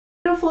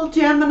Beautiful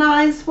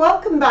Geminis,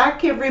 welcome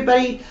back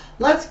everybody.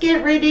 Let's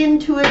get right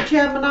into it,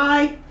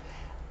 Gemini.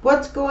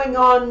 What's going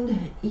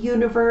on,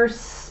 universe,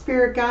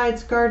 spirit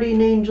guides,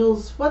 guardian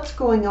angels? What's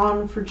going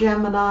on for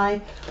Gemini?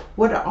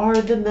 What are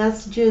the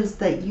messages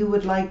that you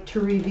would like to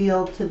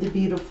reveal to the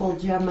beautiful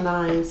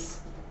Geminis?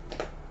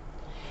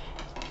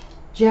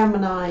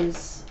 Gemini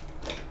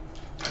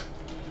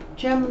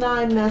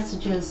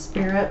messages,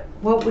 Spirit.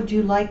 What would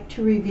you like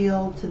to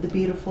reveal to the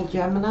beautiful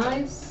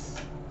Geminis?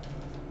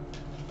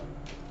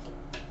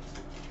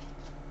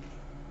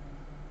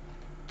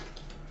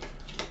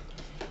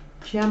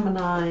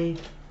 Gemini.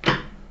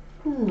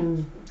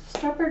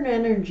 Stubborn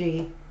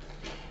energy.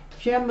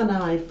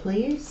 Gemini,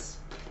 please.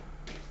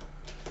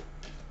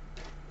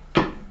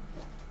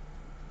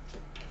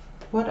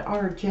 What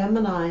are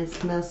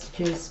Gemini's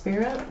messages,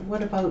 Spirit?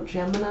 What about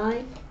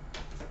Gemini?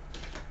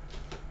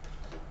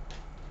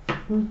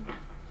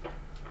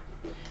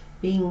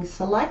 Being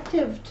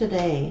selective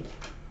today.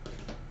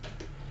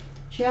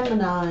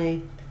 Gemini.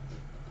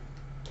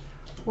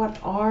 What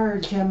are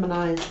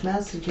Gemini's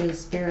messages,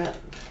 Spirit?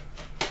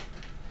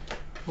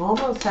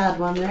 Almost had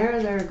one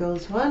there. There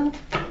goes one.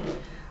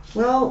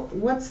 Well,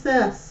 what's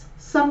this?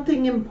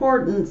 Something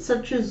important,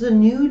 such as a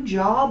new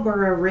job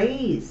or a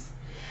raise.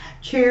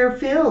 Chair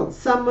filled.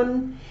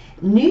 Someone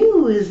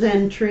new is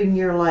entering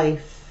your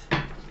life.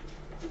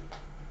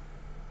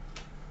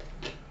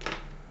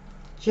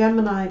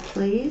 Gemini,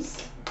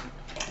 please.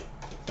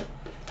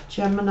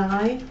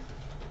 Gemini.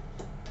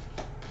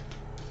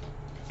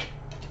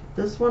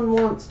 This one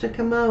wants to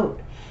come out.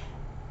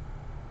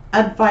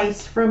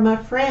 Advice from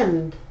a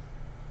friend.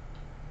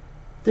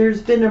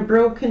 There's been a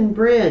broken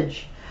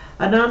bridge,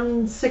 an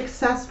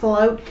unsuccessful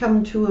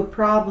outcome to a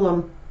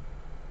problem,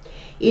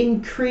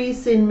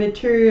 increase in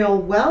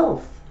material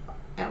wealth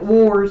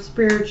or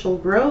spiritual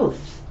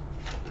growth.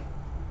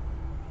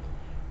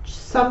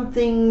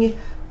 Something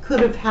could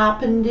have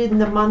happened in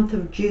the month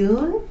of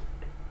June,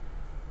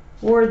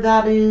 or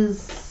that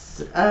is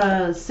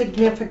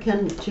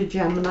significant to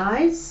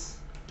Gemini's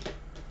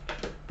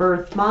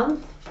birth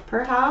month,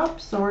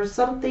 perhaps, or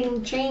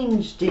something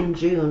changed in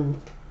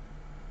June.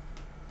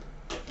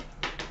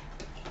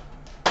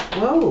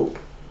 Whoa,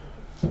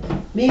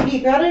 maybe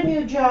you got a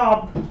new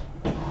job.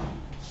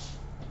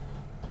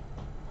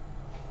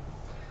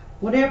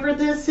 Whatever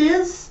this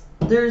is,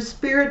 there's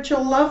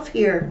spiritual love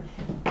here.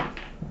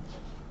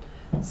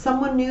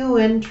 Someone new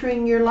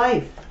entering your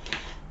life.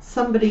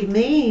 Somebody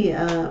may,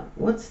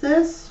 what's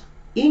this?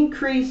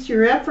 Increase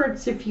your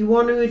efforts if you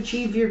want to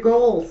achieve your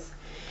goals.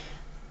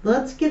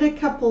 Let's get a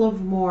couple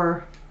of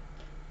more.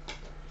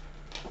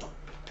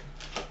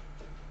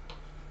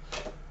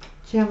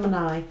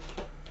 Gemini.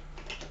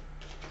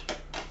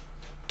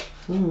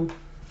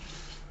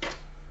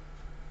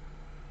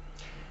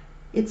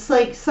 It's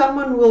like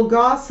someone will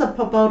gossip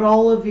about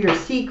all of your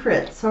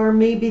secrets, or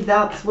maybe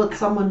that's what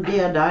someone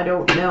did. I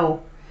don't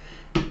know.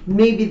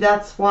 Maybe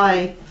that's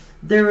why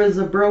there is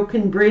a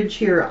broken bridge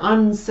here.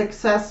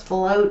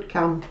 Unsuccessful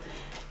outcome.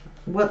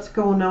 What's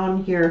going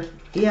on here?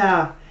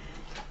 Yeah.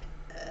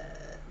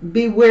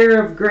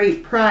 Beware of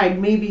great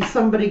pride. Maybe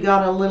somebody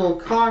got a little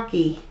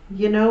cocky.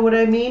 You know what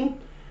I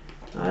mean?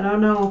 I don't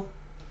know.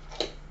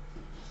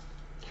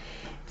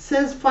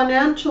 Says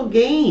financial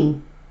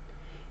gain,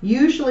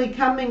 usually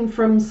coming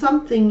from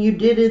something you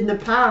did in the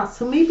past.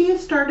 So maybe you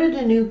started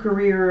a new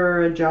career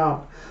or a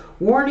job.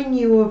 Warning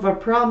you of a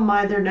problem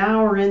either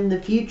now or in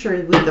the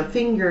future with the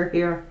finger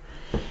here.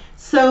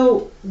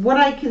 So what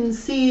I can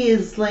see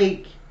is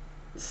like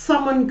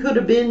someone could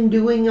have been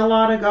doing a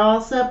lot of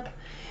gossip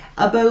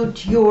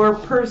about your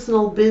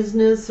personal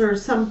business or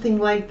something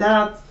like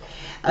that.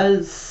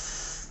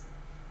 As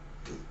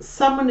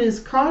someone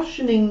is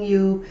cautioning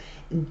you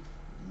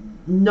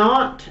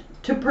not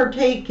to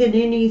partake in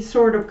any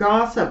sort of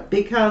gossip,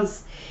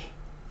 because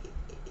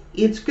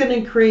it's going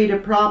to create a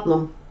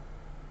problem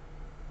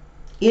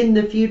in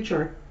the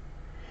future.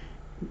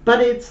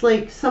 But it's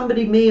like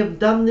somebody may have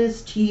done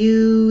this to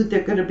you.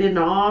 There could have been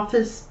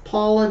office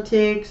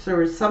politics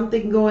or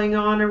something going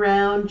on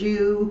around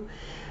you.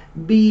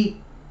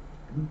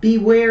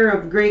 Beware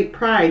of great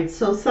pride.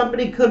 So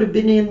somebody could have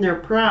been in their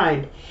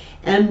pride,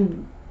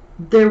 and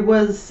there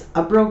was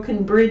a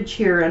broken bridge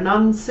here, an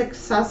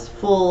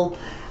unsuccessful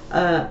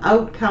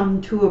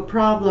outcome to a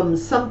problem,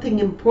 something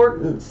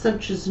important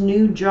such as a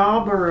new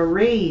job or a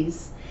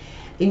raise.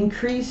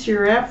 Increase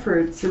your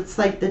efforts. It's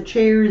like the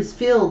chair is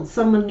filled.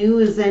 Someone new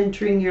is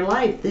entering your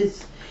life.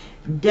 This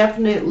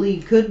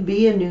definitely could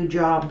be a new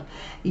job.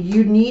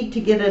 You need to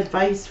get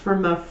advice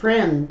from a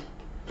friend.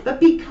 But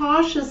be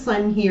cautious,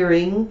 I'm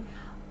hearing,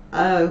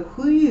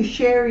 who you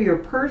share your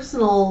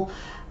personal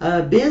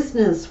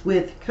business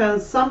with,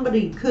 because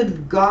somebody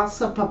could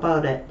gossip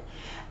about it.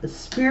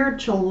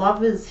 Spiritual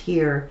love is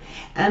here,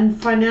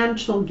 and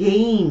financial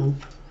gain,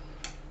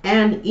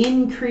 and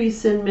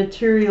increase in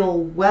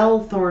material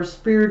wealth or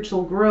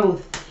spiritual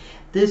growth.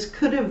 This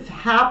could have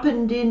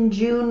happened in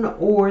June,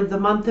 or the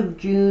month of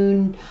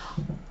June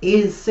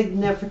is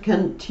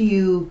significant to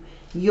you.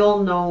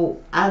 You'll know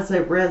as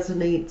it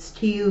resonates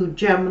to you,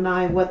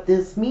 Gemini, what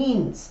this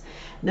means.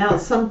 Now,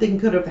 something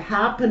could have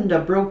happened, a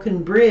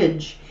broken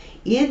bridge,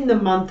 in the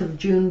month of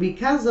June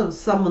because of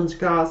someone's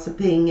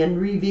gossiping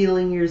and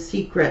revealing your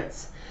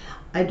secrets.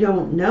 I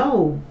don't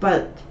know,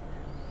 but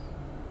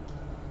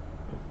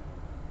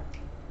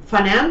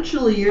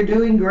financially you're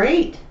doing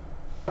great.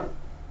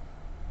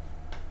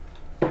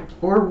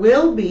 Or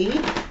will be.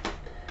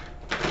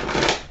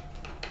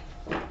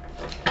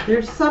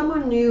 There's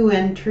someone new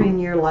entering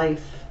your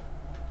life.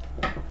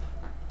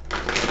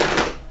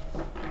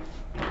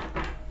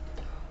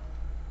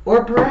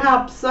 Or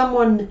perhaps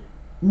someone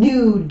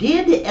new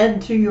did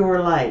enter your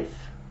life,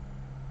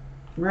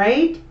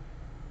 right?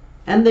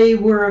 And they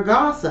were a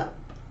gossip.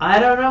 I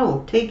don't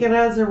know. Take it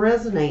as it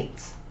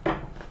resonates.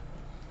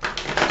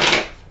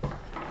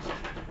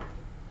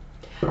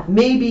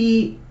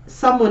 Maybe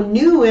someone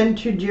new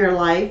entered your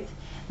life.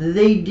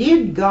 They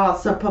did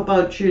gossip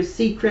about your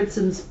secrets,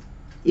 and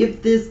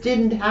if this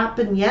didn't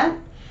happen yet,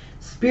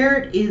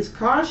 Spirit is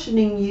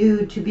cautioning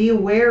you to be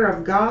aware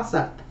of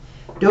gossip.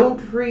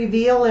 Don't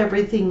reveal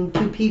everything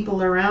to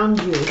people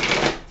around you.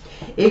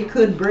 It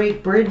could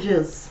break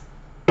bridges.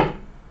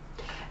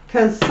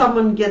 Because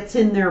someone gets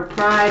in their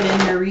pride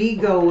and their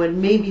ego,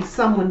 and maybe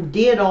someone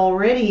did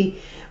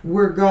already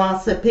were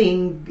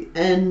gossiping,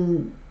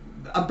 and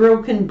a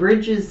broken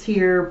bridges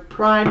here.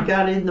 Pride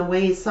got in the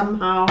way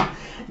somehow.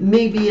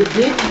 Maybe it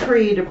did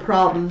create a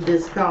problem,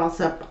 this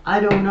gossip. I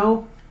don't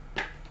know.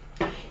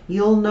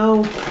 You'll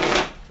know.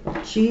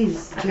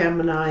 Jeez,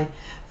 Gemini.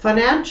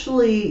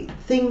 Financially,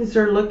 things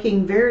are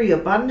looking very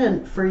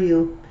abundant for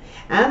you.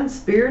 And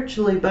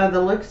spiritually, by the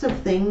looks of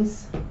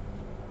things.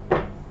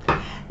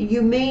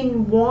 You may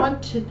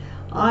want,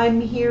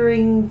 I'm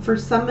hearing for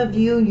some of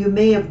you, you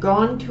may have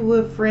gone to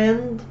a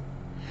friend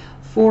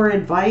for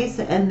advice,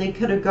 and they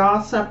could have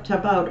gossiped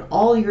about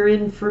all your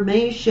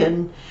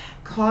information,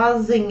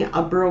 causing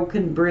a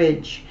broken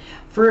bridge.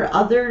 For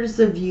others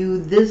of you,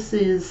 this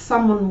is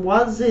someone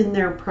was in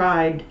their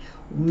pride,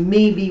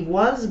 maybe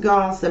was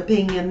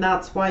gossiping, and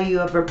that's why you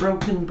have a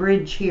broken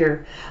bridge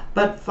here.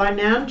 But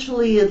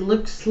financially, it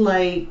looks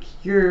like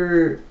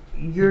you're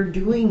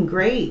doing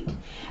great.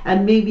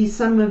 And maybe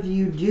some of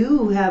you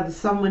do have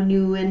someone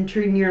new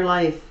entering your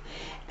life,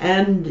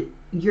 and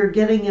you're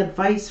getting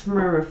advice from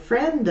a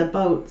friend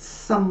about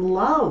some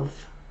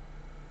love,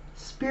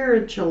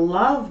 spiritual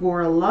love,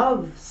 or a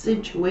love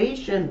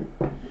situation.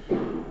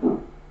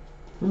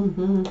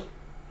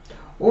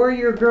 Or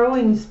you're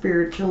growing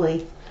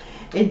spiritually.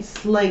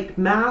 It's like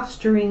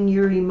mastering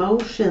your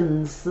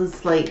emotions.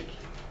 It's like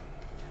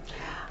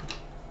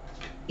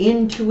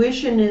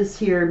intuition is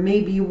here.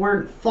 Maybe you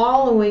weren't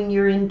following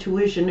your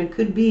intuition. It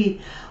could be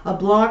a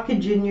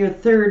blockage in your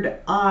third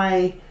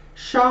eye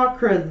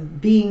chakra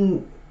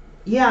being,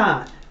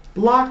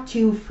 blocked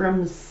you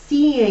from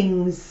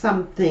seeing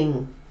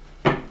something.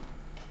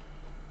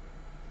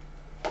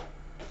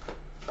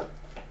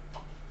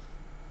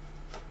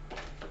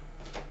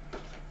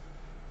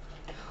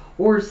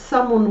 Or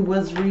someone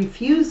was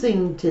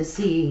refusing to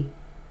see.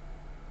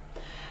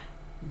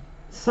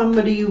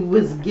 Somebody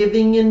was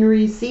giving and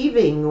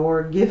receiving,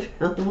 or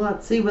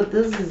let's see what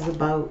this is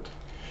about.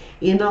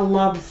 In a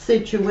love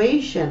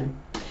situation,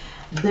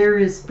 there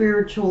is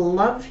spiritual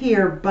love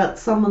here, but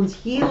someone's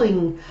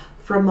healing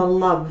from a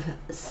love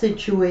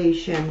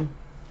situation,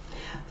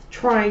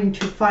 trying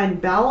to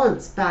find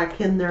balance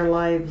back in their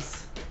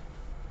lives.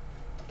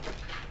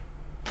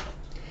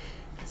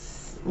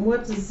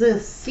 What is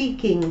this?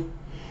 Seeking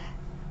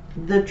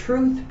the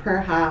truth,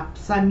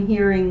 perhaps. I'm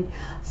hearing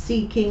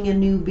seeking a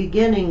new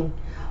beginning,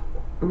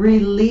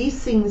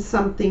 releasing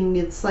something.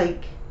 It's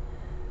like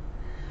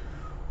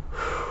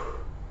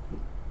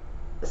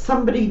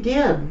somebody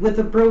did with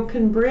a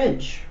broken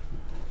bridge.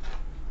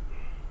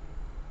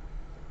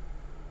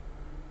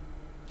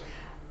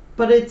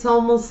 But it's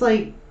almost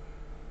like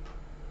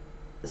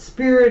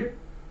Spirit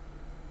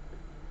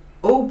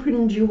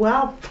opened you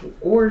up,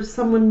 or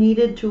someone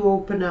needed to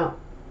open up.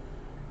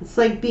 It's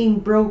like being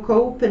broke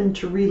open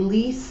to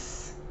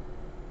release.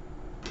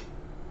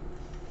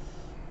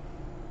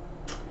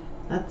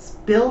 That's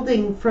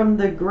building from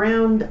the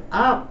ground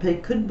up.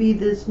 It could be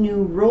this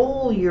new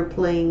role you're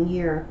playing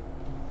here.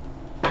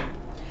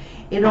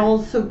 It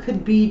also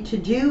could be to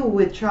do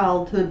with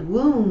childhood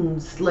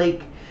wounds,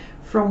 like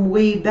from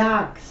way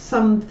back,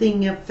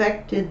 something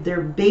affected their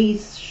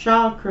base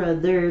chakra.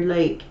 They're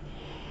like,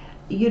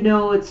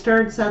 it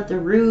starts at the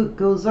root,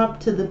 goes up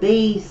to the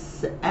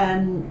base,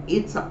 and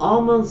it's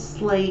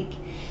almost like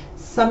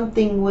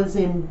something was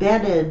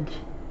embedded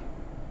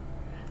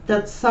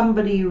that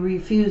somebody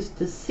refused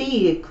to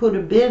see. It could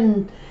have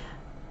been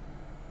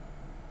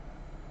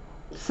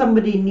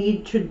somebody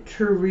need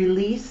to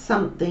release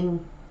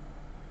something,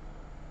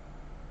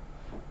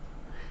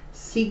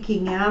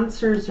 seeking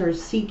answers or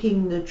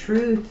seeking the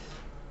truth.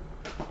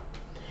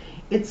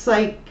 It's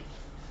like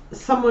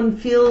someone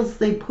feels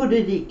they put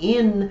it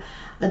in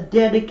a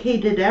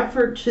dedicated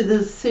effort to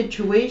this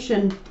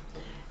situation.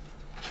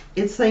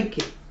 It's like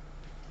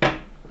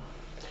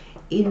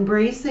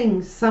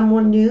embracing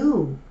someone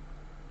new.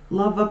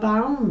 Love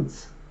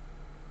abounds.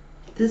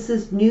 This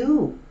is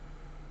new.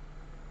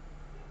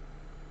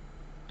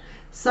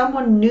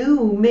 Someone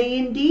new may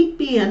indeed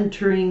be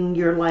entering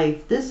your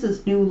life. This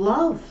is new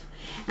love.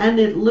 And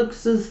it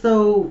looks as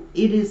though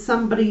it is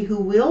somebody who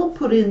will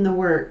put in the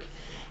work,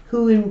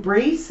 who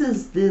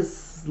embraces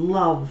this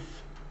love.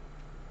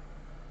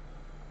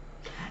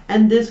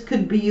 And this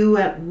could be you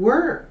at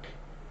work,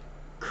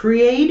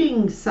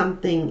 creating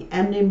something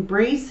and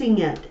embracing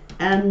it.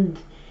 And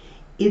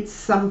it's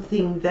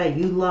something that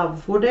you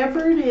love.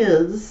 Whatever it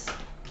is,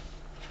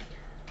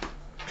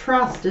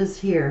 trust is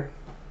here.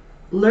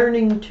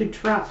 Learning to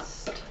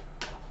trust.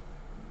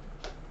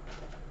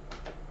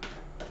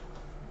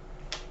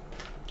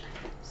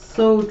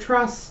 So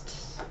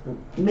trust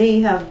may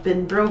have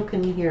been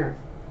broken here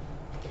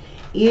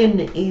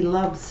in a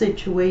love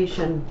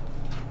situation.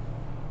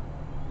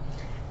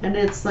 And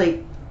it's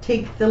like,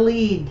 take the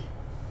lead.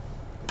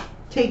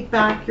 Take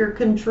back your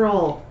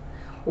control.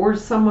 Or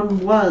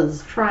someone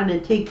was trying to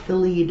take the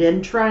lead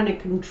and trying to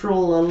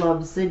control a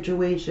love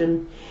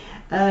situation.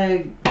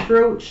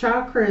 Throat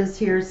chakra is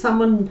here.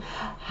 Someone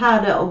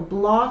had a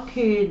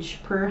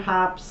blockage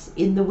perhaps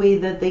in the way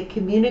that they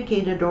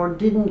communicated or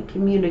didn't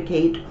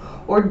communicate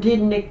or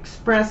didn't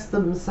express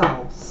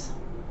themselves.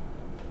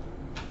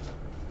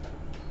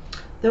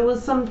 There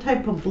was some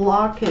type of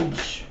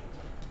blockage.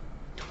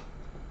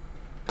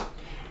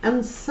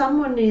 And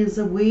someone is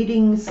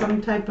awaiting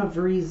some type of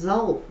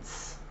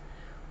results.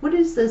 What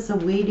is this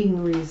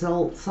awaiting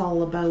results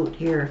all about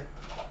here?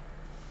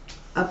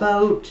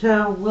 About,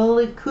 well,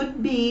 it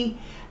could be,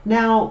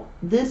 now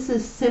this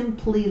is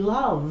simply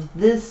love.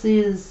 This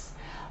is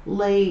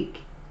like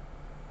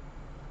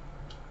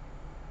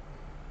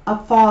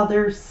a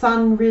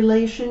father-son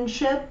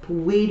relationship,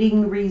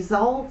 waiting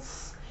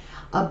results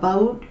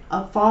about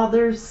a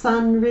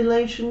father-son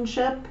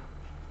relationship.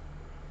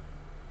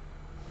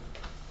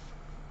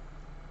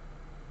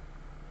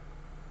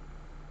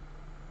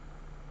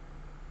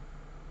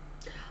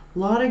 A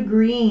lot of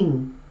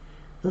green.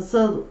 This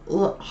is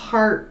a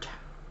heart,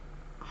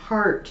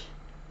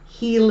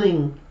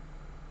 healing.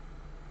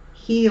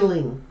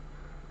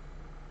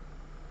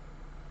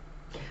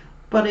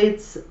 But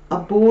it's a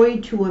boy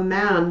to a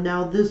man.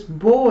 Now this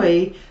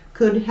boy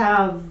could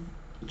have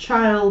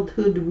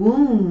childhood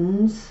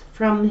wounds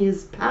from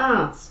his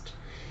past.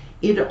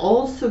 It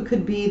also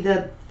could be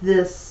that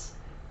this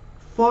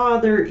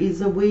father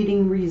is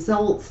awaiting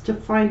results to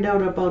find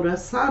out about a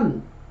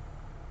son.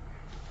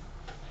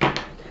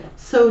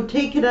 So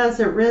take it as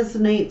it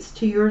resonates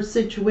to your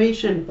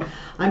situation.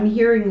 I'm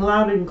hearing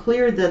loud and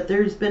clear that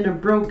there's been a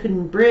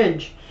broken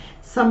bridge.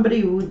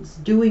 Somebody was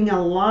doing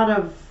a lot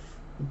of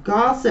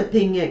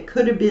gossiping. It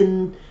could have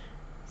been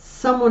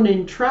someone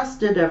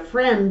entrusted a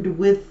friend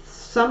with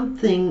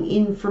something,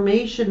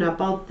 information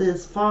about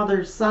this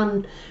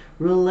father-son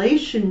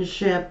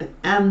relationship,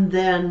 and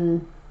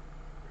then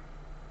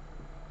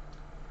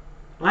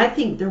I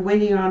think they're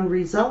waiting on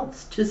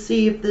results to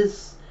see if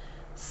this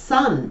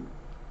son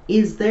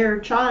is their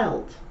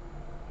child.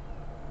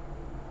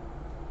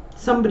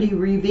 Somebody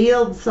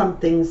revealed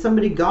something,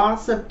 somebody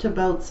gossiped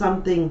about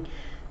something,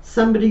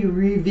 somebody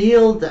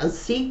revealed a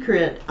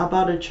secret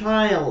about a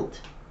child.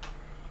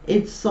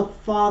 It's a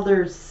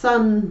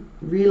father-son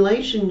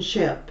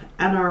relationship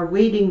and are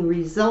waiting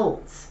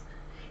results.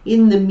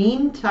 In the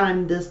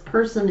meantime, this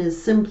person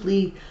is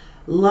simply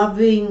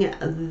loving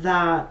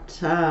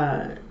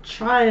that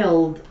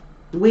child,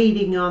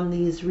 waiting on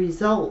these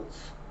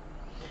results.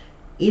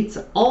 It's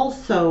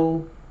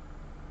also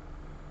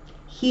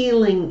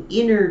healing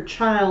inner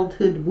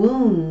childhood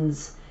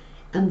wounds,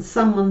 and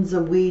someone's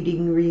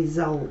awaiting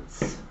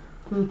results.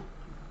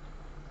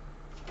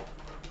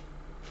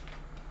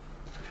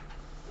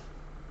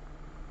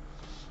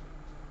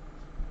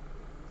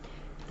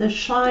 The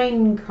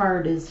shine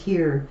card is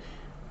here.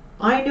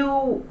 I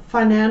know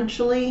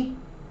financially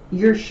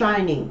you're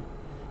shining.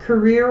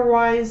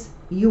 Career-wise,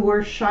 you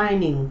are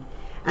shining.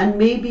 And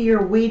maybe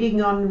you're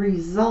waiting on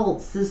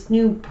results. This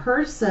new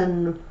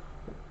person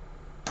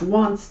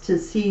wants to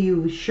see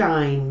you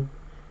shine.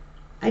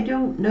 I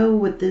don't know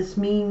what this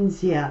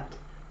means yet,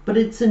 but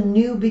it's a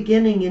new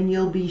beginning and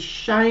you'll be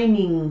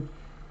shining,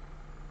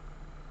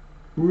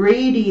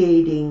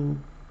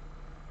 radiating.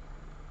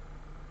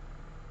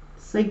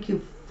 It's like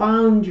you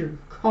found your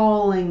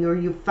calling or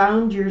you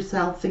found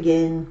yourself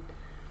again.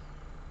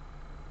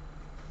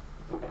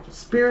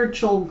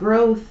 Spiritual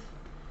growth,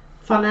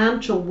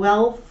 financial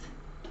wealth.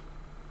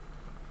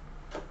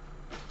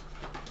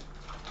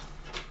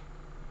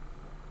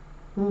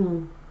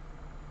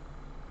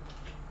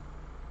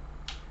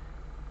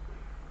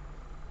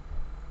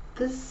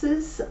 This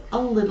is a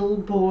little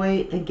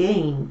boy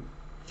again,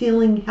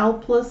 feeling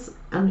helpless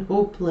and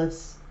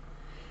hopeless.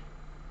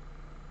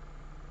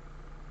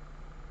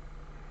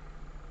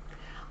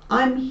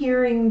 I'm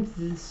hearing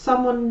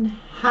someone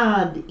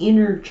had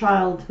inner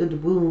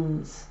childhood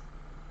wounds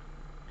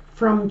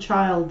from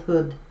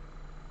childhood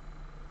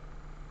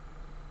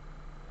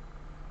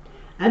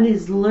and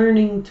is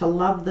learning to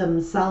love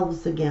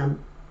themselves again.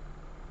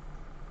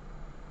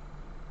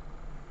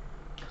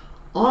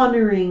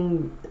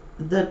 Honoring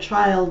the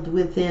child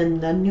within,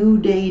 the new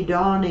day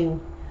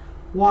dawning,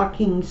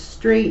 walking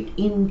straight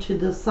into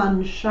the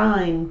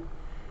sunshine,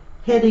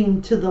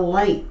 heading to the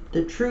light,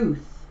 the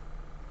truth.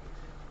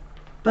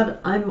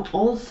 But I'm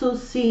also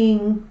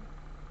seeing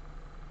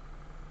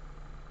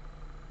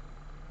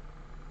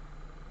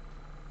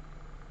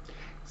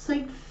it's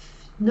like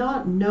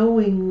not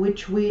knowing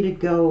which way to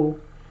go,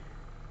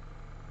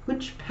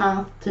 which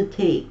path to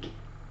take,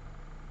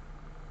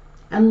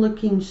 and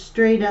looking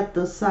straight at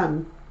the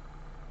sun.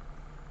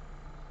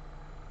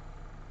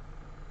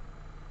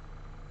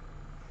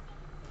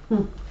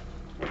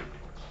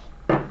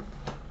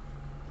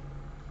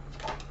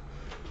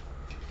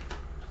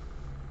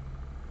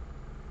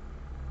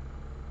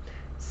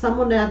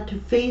 Someone had to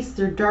face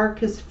their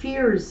darkest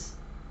fears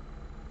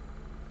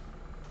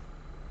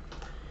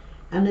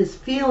and is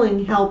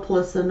feeling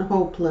helpless and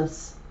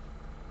hopeless.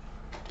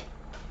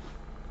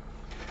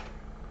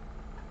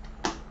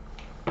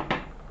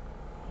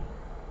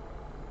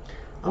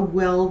 A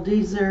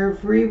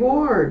well-deserved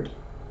reward.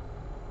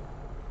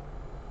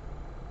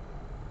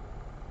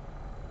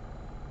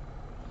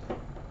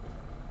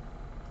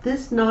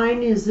 This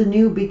 9 is a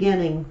new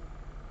beginning.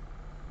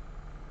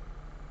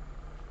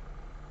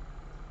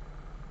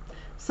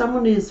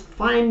 Someone is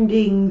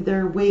finding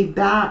their way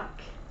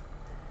back.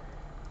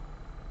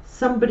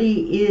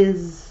 Somebody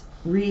is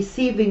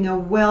receiving a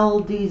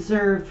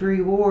well-deserved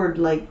reward,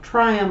 like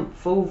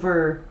triumph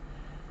over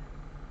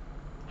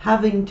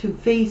having to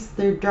face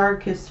their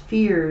darkest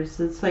fears.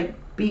 It's like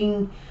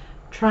being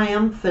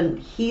triumphant,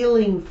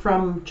 healing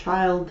from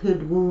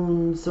childhood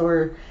wounds,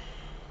 or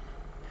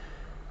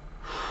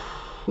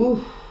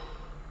whew,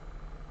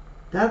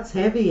 that's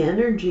heavy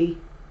energy.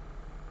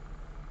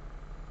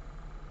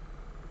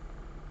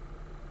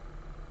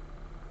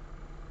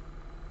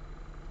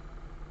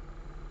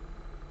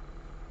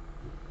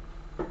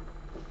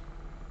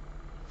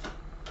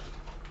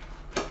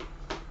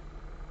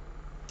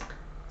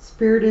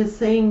 Spirit is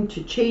saying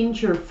to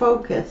change your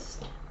focus.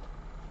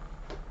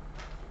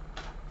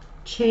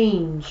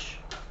 Change.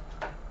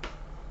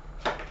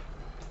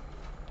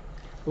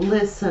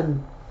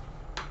 Listen.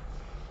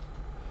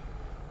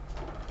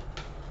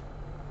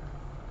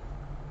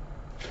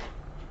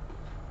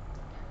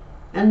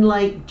 And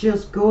like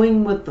just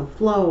going with the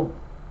flow.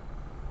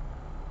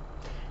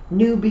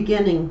 New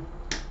beginning.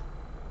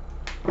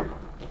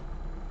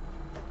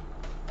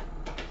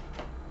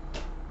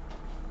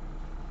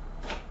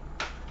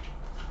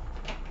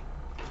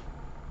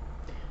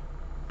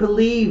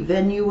 Believe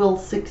and you will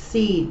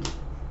succeed.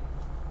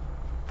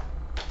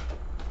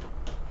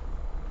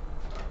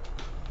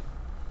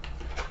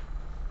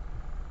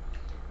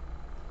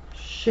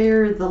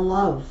 Share the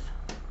love.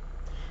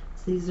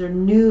 These are a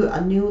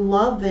new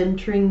love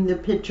entering the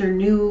picture,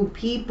 new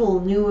people,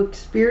 new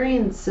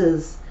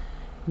experiences,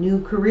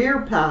 new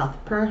career path,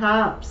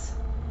 perhaps.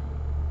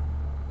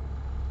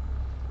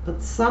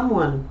 But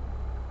someone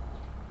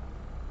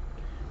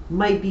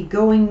might be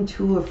going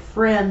to a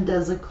friend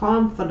as a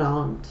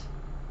confidant.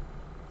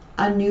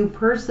 A new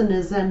person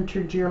has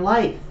entered your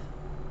life.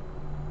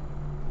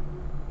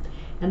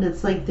 And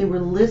it's like they were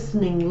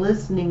listening.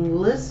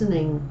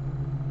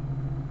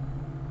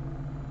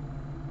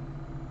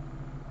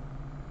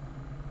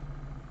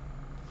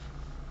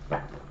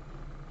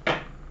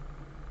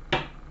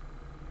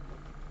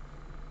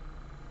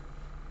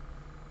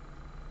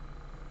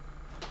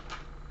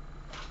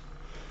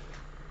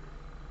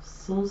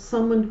 So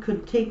someone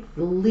could take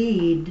the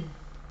lead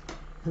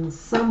and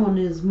someone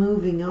is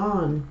moving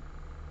on.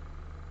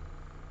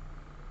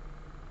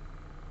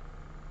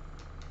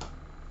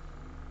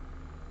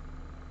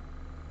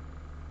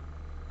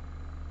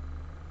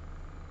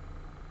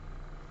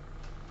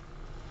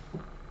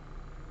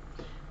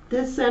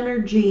 This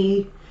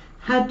energy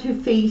had to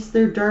face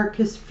their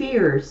darkest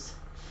fears.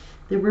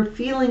 They were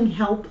feeling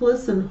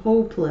helpless and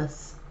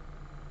hopeless.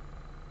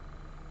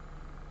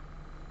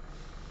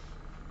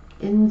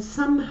 And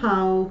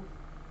somehow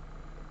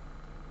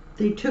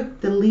they took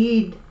the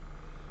lead,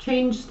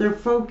 changed their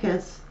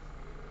focus,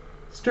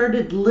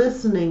 started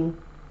listening,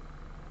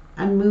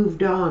 and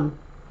moved on.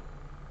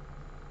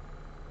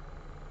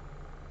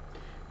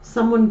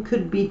 Someone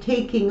could be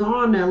taking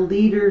on a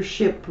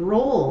leadership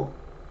role.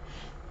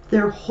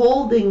 They're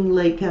holding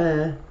like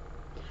a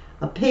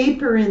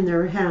paper in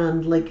their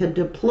hand, like a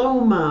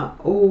diploma,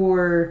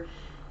 or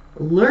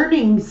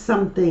learning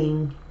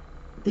something.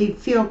 They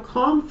feel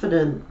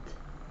confident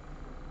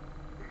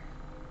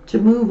to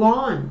move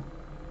on.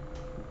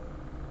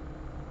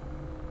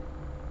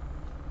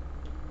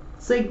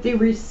 It's like they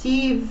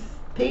receive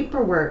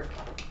paperwork.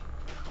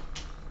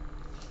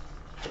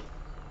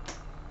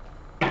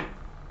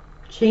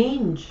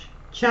 Change,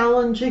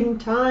 challenging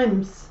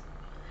times.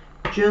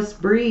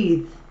 Just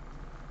breathe.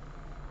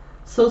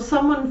 So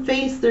someone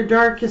faced their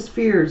darkest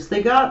fears.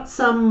 They got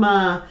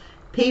some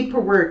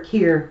paperwork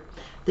here.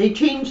 They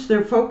changed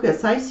their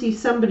focus. I see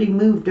somebody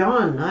moved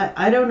on.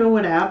 I don't know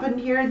what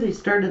happened here. They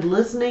started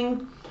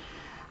listening.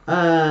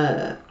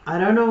 I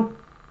don't know.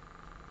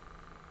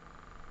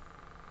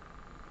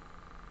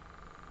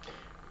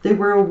 They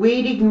were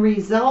awaiting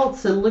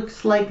results. It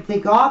looks like they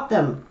got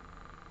them.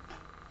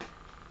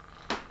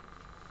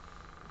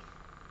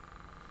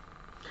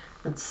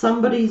 But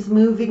somebody's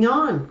moving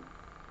on.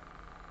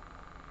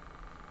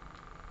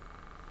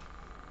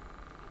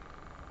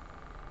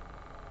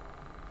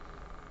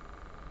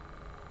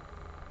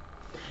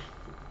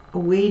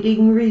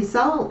 Awaiting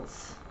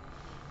results.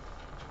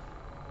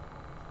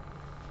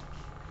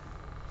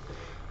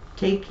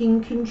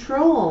 Taking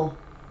control.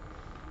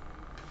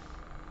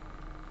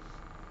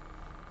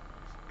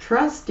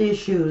 Trust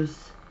issues.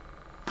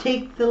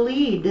 Take the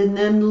lead, and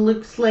then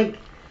looks like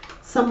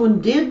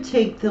someone did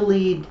take the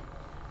lead,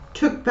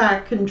 took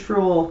back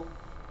control.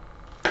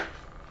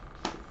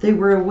 They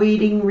were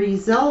awaiting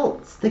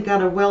results. They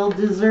got a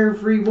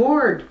well-deserved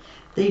reward.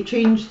 They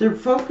changed their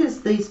focus.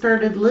 They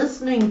started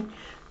listening.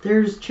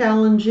 There's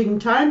challenging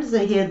times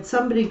ahead.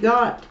 Somebody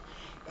got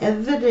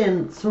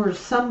evidence, or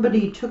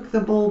somebody took the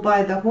bull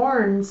by the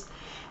horns,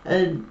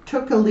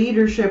 took a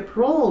leadership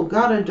role,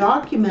 got a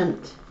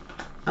document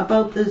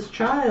about this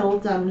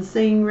child. I'm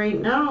saying right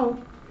now.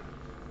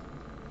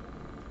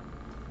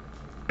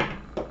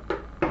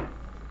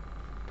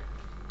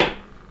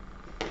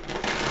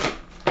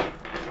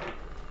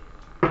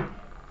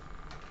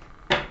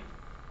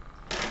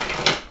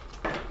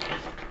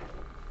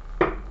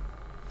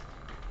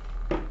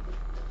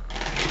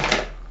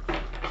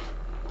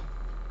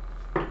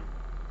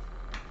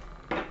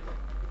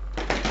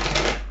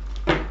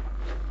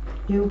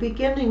 New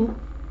beginning.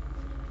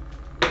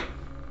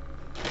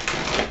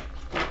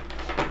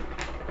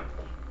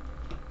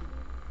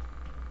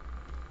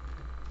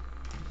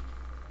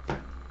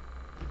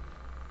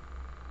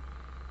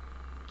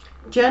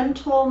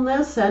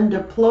 Gentleness and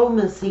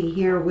diplomacy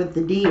here with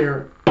the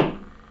deer.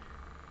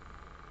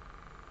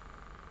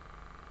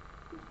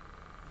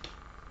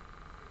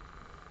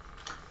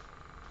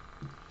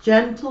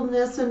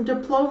 Gentleness and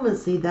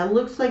diplomacy. That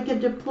looks like a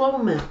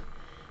diplomat.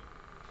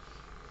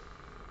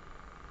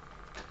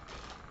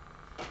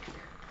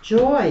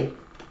 Joy.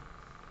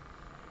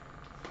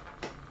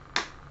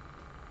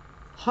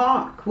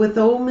 Hawk with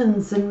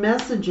omens and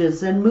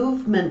messages and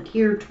movement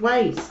here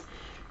twice.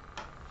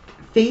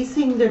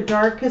 Facing their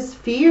darkest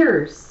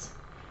fears.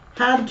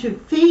 Had to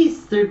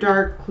face their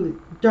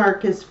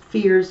darkest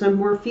fears and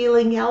were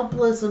feeling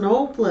helpless and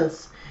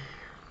hopeless.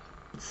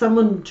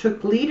 Someone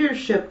took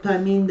leadership. I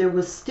mean, there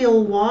was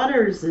still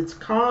waters. It's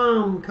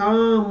calm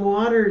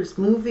waters,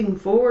 moving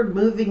forward,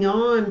 moving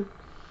on.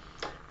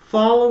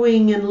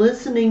 Following and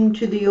listening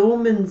to the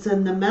omens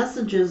and the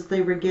messages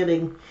they were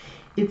getting.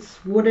 It's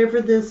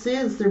whatever this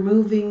is, they're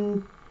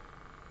moving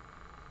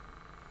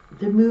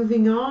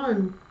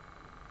on.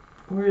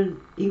 Or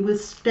he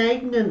was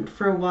stagnant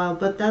for a while,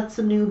 but that's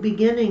a new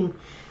beginning.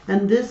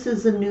 And this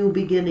is a new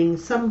beginning.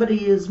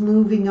 Somebody is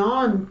moving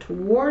on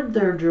toward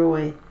their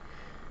joy.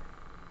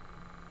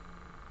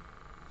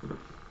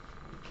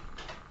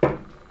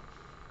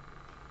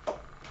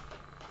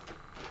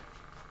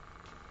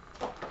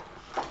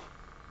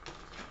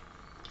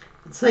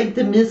 It's like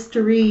the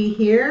mystery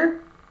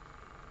here.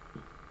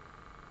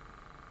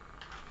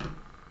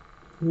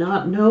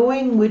 Not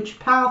knowing which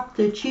path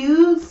to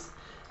choose,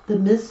 the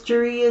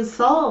mystery is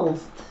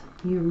solved.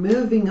 You're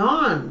moving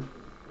on.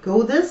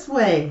 Go this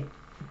way.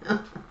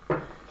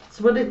 That's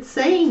what it's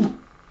saying.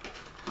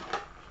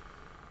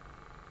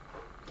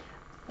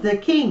 The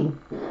king,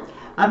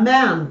 a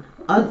man,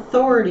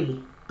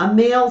 authority, a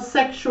male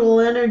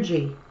sexual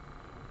energy.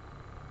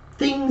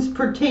 Things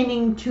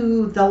pertaining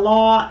to the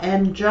law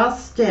and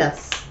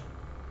justice.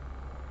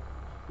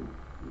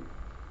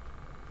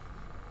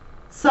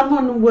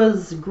 Someone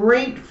was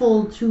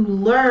grateful to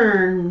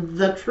learn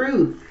the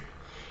truth.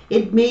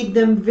 It made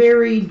them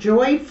very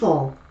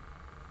joyful.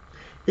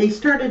 They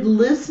started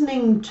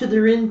listening to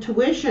their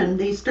intuition.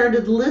 They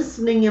started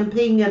listening and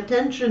paying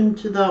attention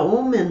to the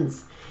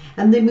omens.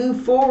 And they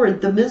moved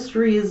forward. The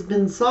mystery has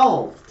been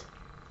solved.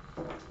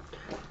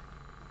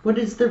 What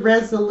is the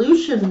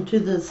resolution to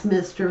this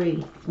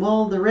mystery?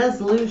 Well, the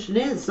resolution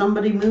is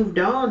somebody moved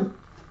on.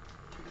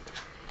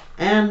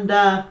 And,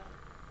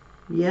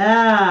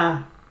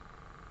 yeah.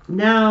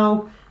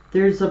 Now,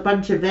 there's a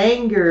bunch of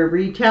anger,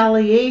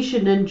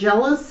 retaliation, and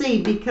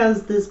jealousy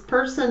because this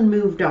person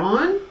moved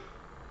on.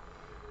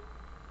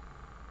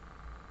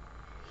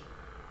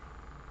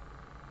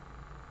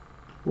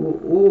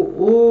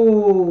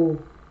 Oh.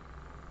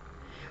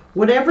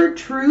 Whatever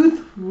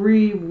truth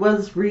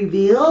was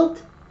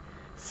revealed,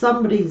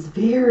 somebody's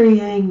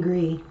very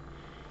angry.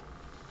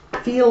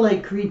 Feel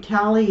like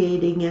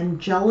retaliating and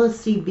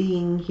jealousy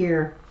being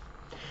here.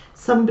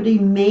 Somebody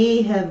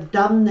may have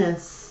done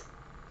this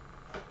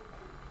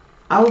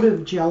out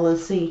of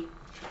jealousy.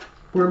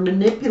 We're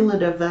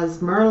manipulative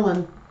as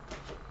Merlin.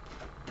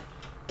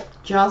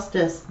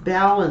 Justice,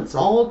 balance,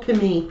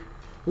 alchemy,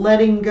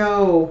 letting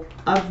go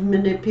of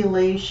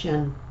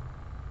manipulation.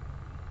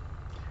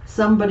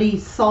 Somebody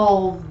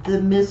solved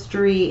the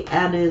mystery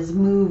and is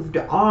moved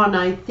on.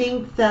 I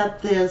think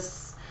that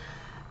this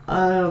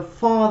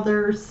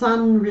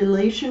father-son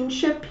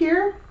relationship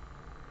here,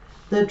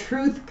 the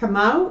truth come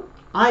out.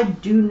 I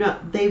do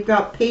not, they've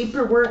got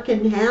paperwork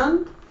in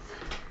hand.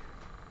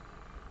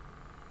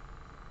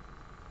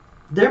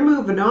 They're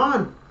moving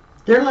on.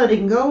 They're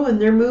letting go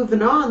and they're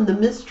moving on. The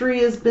mystery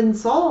has been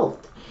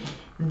solved.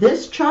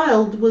 This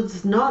child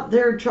was not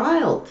their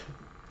child.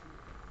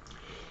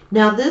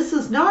 Now, this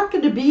is not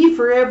going to be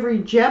for every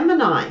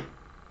Gemini,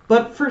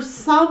 but for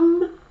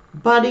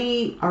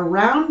somebody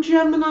around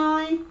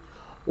Gemini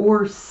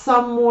or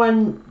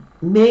someone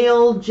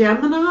male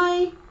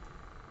Gemini,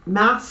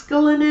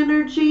 masculine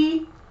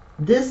energy,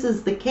 this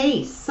is the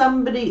case.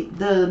 Somebody,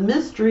 the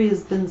mystery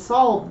has been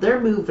solved. They're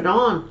moving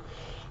on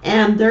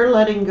and they're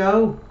letting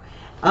go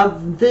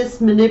of this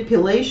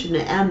manipulation.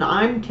 And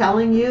I'm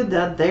telling you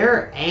that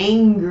they're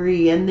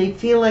angry and they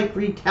feel like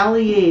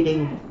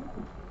retaliating.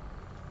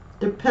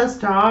 They're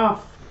pissed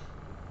off.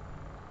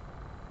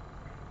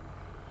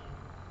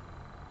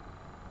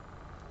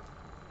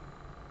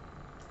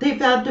 They've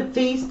had to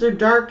face their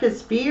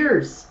darkest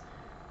fears.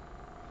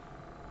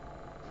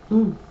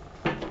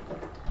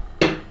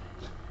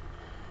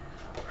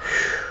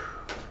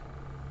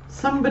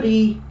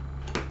 Somebody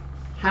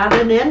had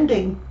an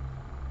ending.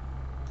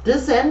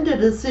 This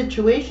ended a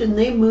situation.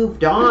 They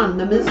moved on.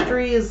 The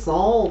mystery is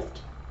solved.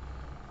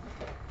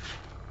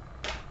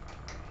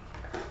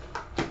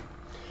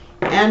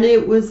 And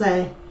it was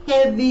a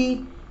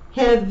heavy,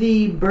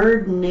 heavy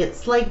burden.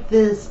 It's like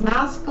this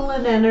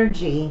masculine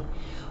energy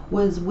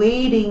was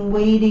waiting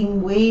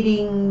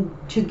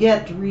to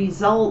get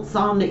results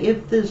on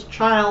if this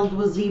child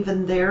was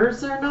even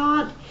theirs or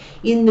not.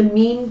 In the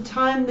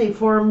meantime, they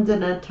formed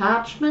an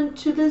attachment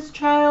to this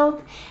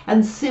child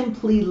and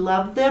simply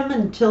loved them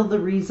until the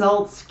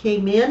results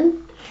came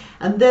in.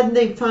 And then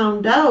they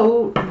found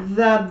out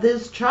that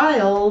this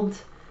child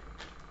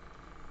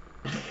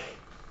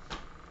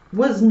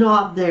was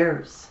not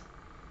theirs.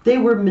 They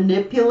were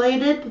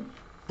manipulated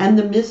and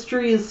the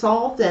mystery is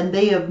solved and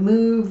they have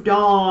moved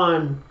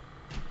on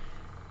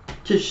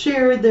to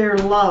share their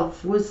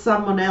love with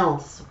someone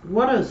else.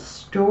 What a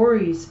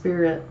story,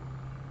 Spirit.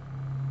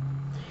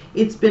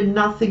 It's been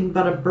nothing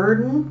but a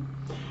burden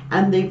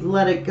and they've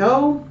let it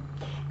go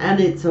and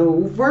it's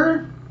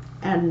over,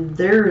 and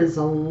there is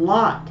a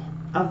lot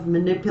of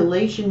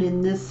manipulation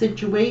in this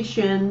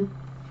situation.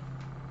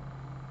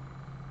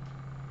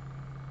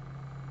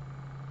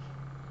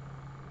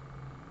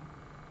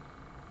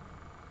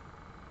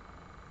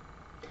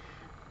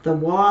 The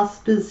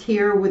Wasp is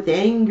here with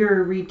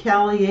anger,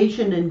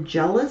 retaliation, and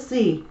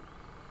jealousy.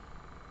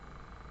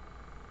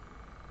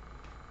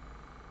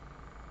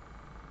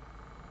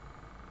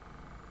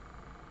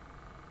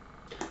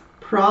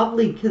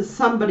 Probably because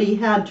somebody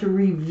had to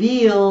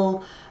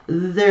reveal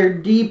their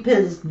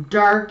deepest,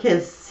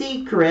 darkest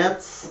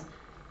secrets,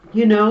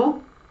 you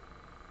know.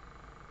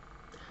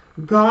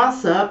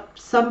 Gossip.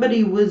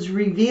 Somebody was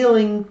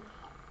revealing,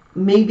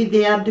 maybe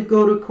they had to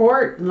go to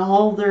court and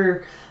all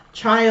their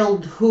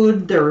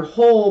childhood, their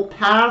whole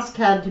past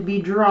had to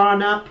be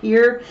drawn up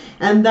here,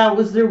 and that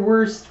was their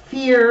worst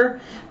fear.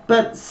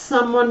 But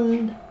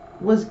someone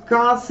was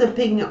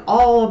gossiping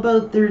all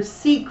about their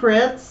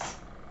secrets.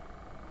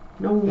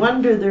 No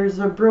wonder there's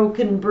a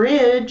broken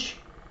bridge.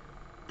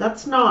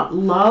 That's not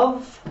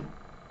love.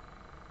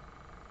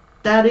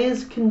 That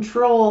is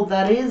control.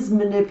 That is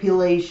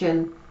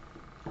manipulation.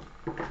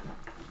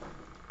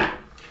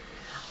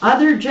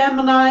 Other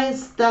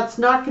Geminis, that's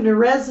not going to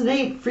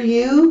resonate for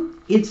you.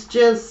 It's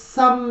just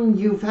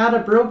you've had a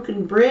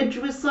broken bridge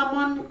with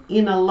someone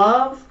in a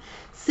love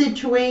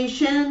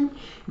situation.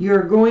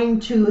 You're going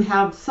to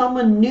have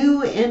someone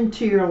new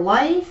into your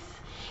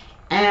life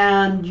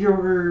and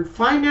your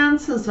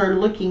finances are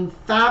looking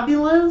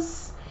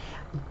fabulous.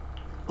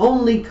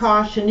 Only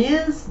caution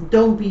is,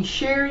 don't be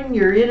sharing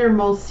your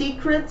innermost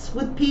secrets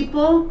with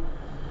people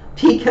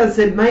because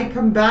it might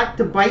come back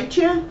to bite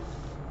you.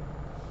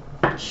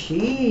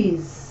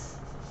 Jeez.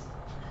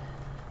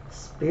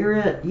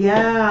 Spirit,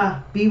 yeah.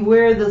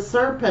 Beware the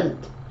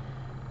serpent.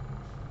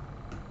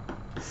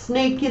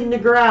 Snake in the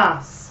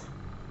grass.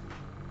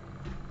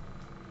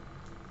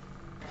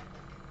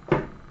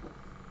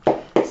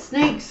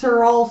 Snakes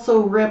are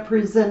also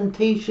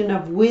representation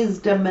of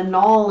wisdom and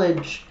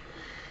knowledge.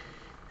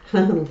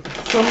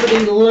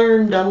 Somebody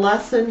learned a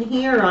lesson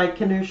here, I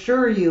can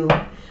assure you.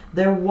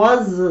 There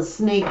was a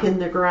snake in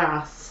the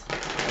grass.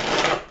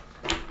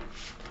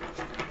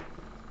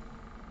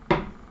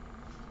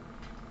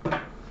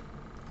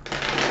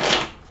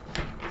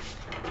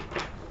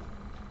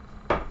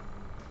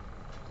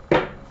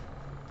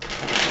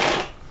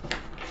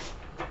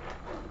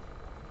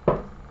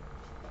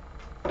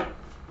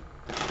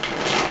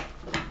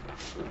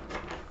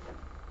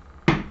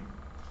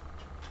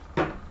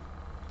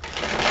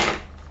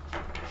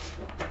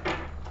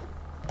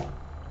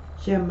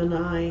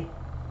 Gemini.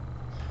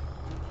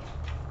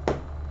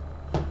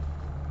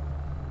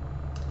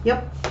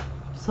 Yep,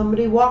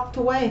 somebody walked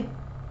away.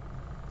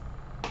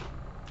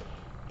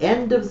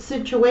 End of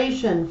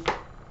situation.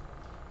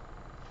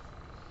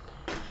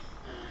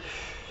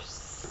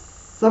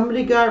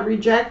 Somebody got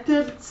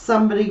rejected,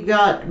 somebody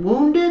got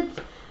wounded,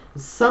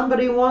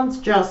 somebody wants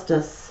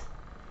justice.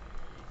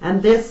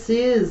 And this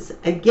is,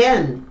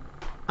 again,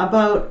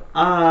 about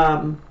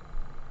a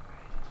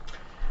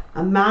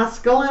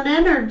masculine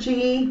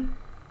energy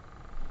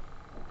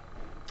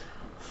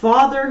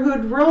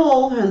fatherhood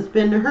role has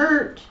been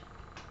hurt.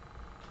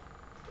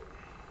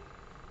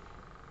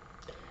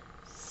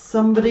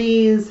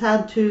 Somebody has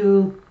had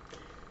to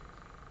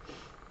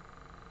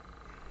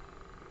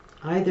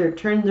either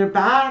turn their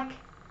back,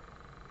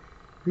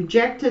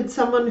 rejected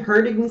someone,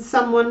 hurting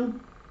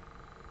someone,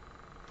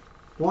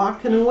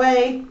 walking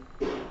away,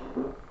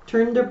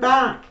 turned their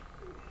back.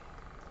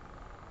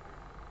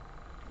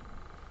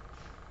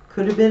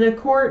 Could have been a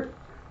court,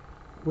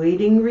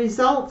 waiting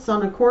results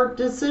on a court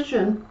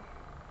decision.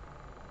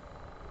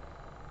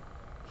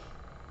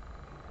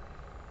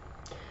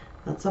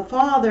 That's a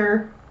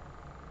father.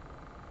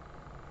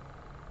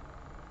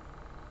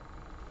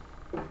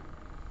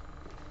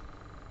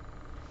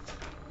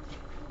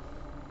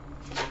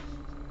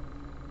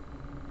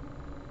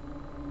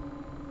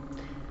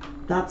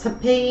 That's a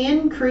pay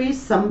increase.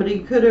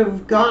 Somebody could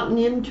have gotten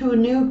into a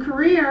new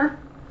career.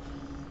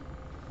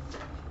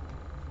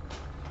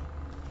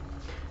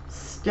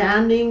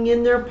 Standing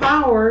in their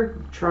power,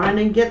 trying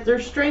to get their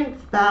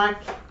strength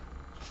back.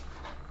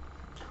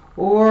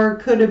 Or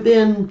could have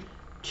been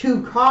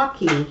too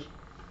cocky,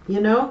 you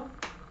know,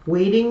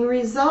 waiting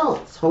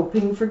results,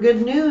 hoping for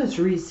good news,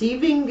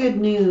 receiving good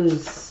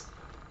news,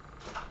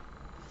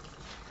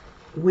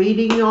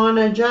 waiting on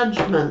a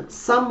judgment.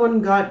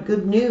 Someone got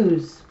good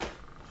news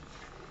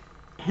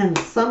and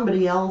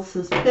somebody else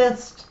is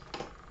pissed.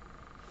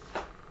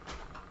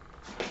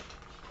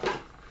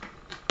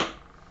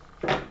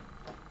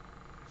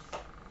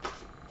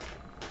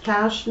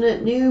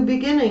 Passionate new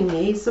beginning,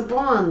 Ace of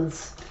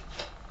Wands.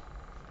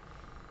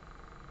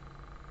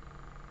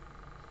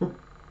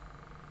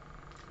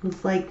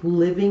 It's like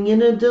living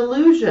in a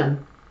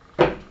delusion.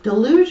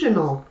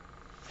 Delusional.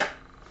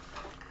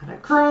 At a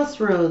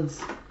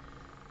crossroads.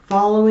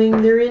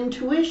 Following their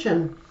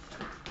intuition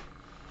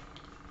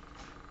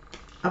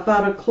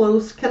about a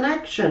close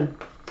connection.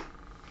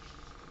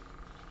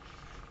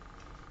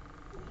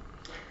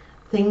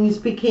 Things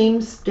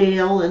became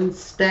stale and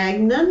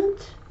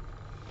stagnant.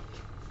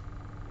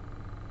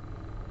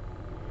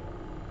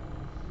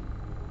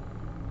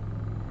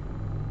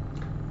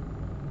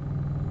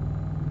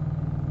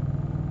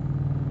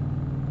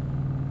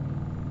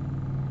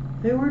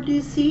 They were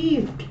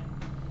deceived.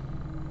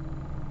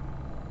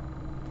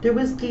 There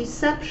was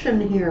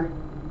deception here.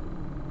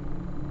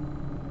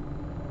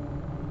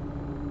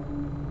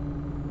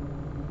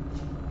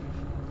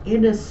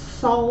 In a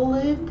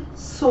solid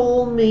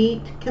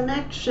soulmate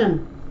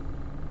connection.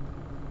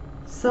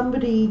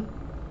 Somebody,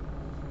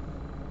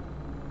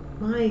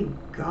 my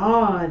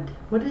God,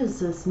 what does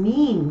this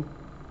mean?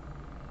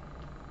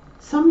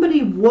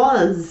 Somebody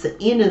was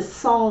in a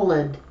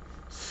solid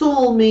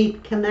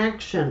soulmate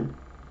connection.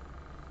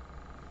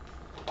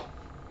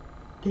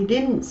 They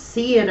didn't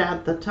see it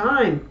at the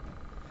time.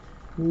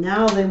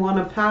 Now they want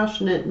a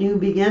passionate new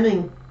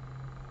beginning.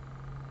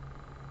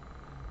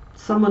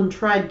 Someone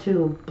tried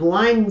to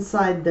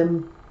blindside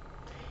them,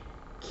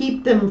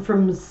 keep them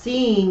from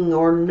seeing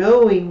or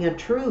knowing a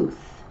truth.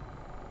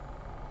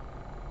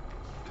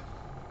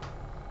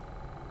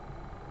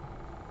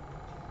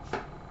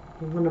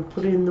 They want to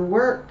put in the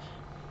work.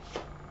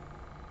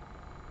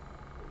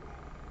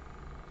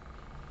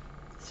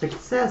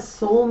 Success,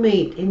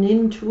 soulmate, and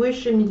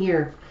intuition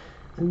here.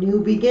 A new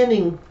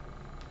beginning.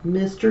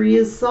 Mystery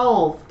is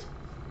solved.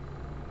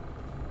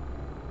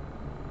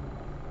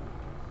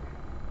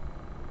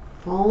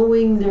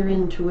 Following their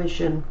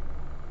intuition.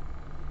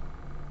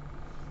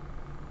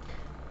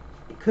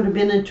 It could have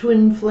been a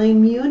twin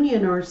flame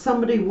union, or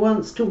somebody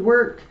wants to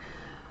work.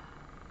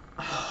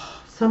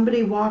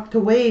 Somebody walked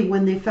away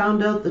when they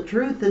found out the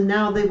truth, and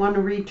now they want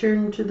to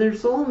return to their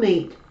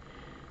soulmate,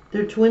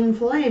 their twin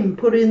flame,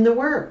 put in the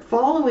work,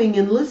 following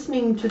and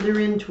listening to their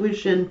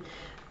intuition.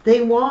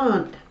 They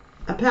want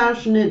a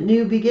passionate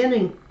new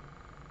beginning.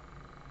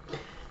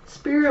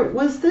 Spirit,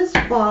 was this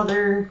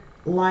father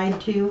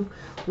lied to?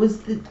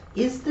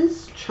 Is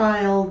this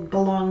child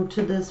belong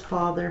to this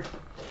father?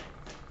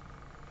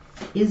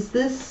 Is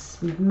this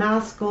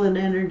masculine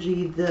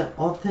energy the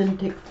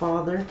authentic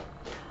father?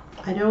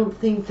 I don't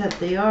think that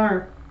they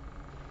are.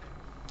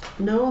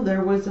 No,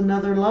 there was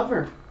another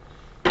lover.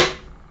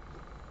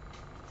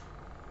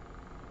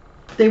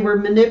 They were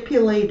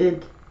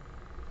manipulated.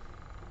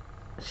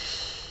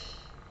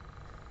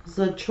 It's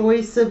a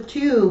choice of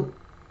two.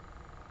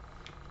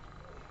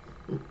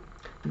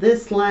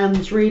 This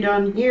lands right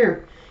on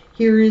here.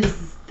 Here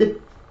is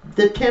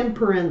the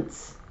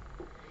temperance.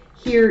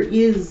 Here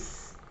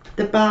is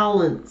the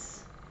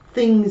balance.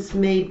 Things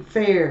made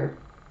fair.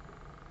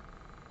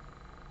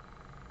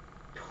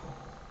 Oh,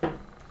 my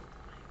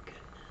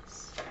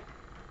goodness.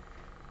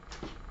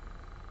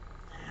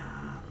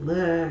 Ah,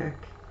 look.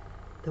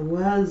 There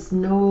was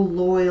no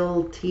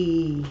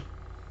loyalty.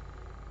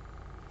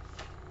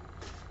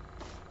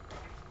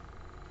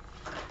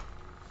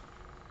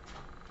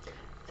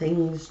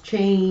 Things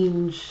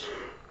change.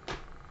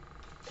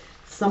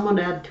 Someone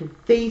had to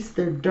face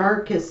their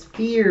darkest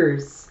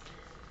fears.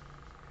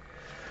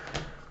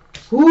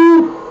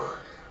 Whew.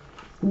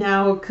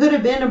 Now, it could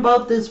have been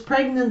about this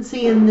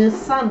pregnancy and this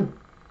son.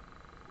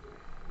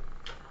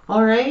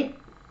 All right?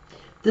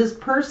 This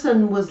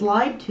person was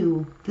lied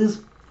to.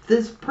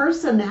 This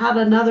person had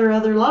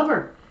another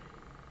lover.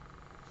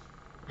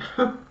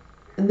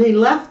 And they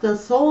left a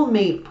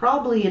soulmate,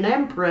 probably an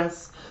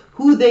empress,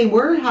 who they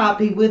were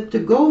happy with, to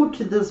go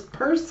to this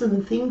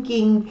person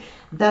thinking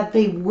that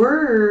they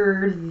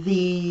were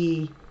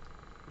the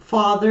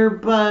father,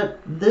 but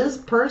this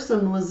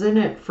person was in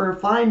it for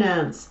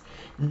finance.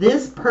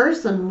 This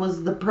person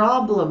was the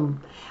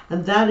problem,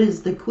 and that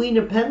is the Queen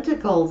of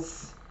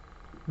Pentacles.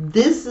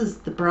 This is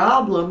the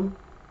problem.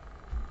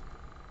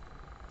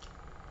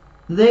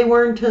 They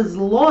weren't as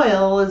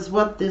loyal as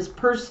what this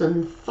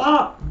person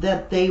thought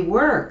that they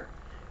were.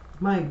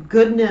 My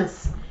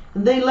goodness.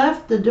 And they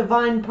left the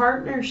divine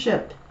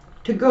partnership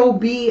to go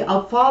be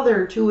a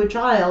father to a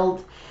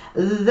child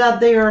that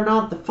they are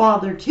not the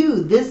father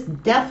to. This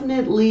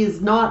definitely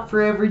is not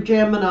for every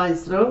Gemini,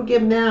 so don't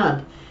get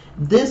mad.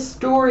 This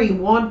story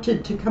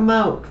wanted to come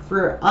out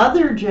for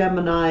other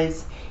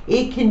Geminis.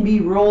 It can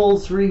be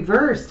roles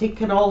reversed. It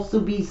could also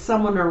be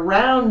someone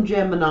around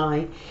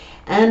Gemini.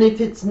 And if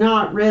it's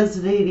not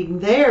resonating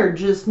there,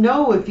 just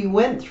know if you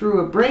went through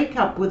a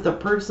breakup with a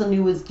person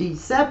who was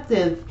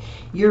deceptive,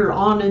 you're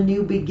on a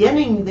new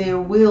beginning. There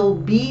will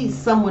be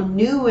someone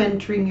new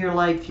entering your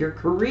life. Your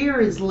career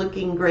is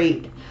looking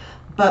great.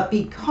 But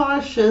be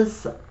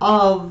cautious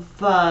of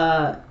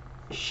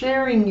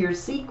sharing your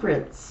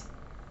secrets.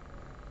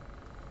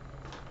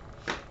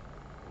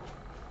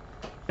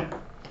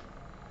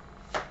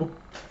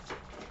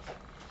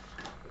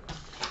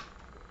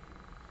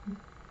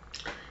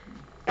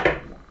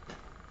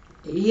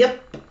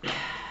 Yep,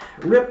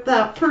 ripped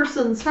that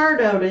person's heart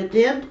out, it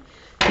did,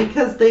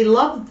 because they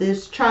loved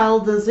this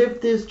child as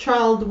if this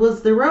child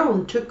was their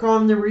own, took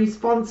on the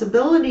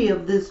responsibility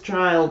of this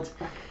child,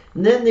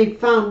 and then they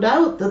found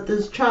out that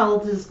this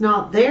child is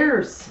not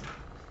theirs.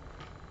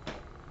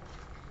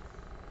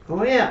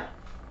 Oh yeah.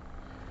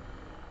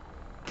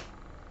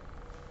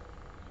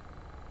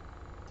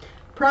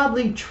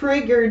 Probably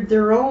triggered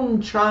their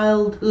own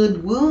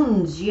childhood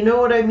wounds, you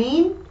know what I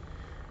mean?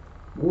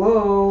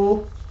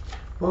 Whoa.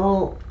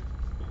 Well,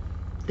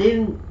 they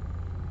didn't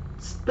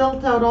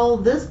spilt out all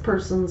this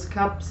person's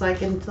cups, I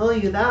can tell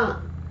you that.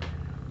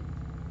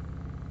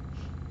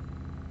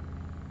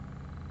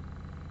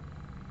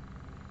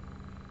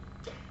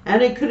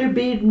 And it could have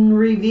been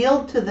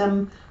revealed to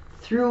them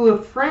through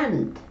a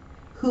friend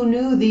who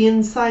knew the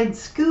inside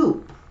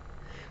scoop,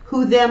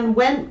 who then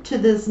went to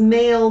this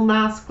male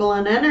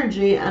masculine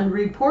energy and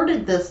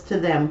reported this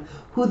to them,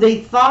 who they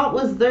thought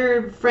was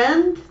their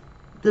friend,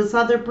 this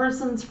other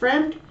person's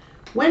friend,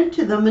 went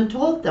to them and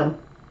told them.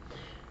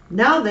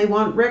 Now they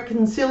want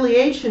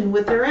reconciliation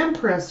with their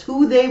empress,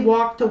 who they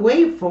walked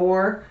away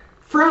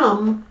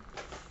from.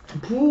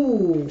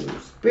 Ooh,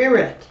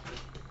 spirit.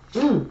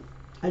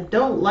 I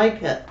don't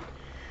like it.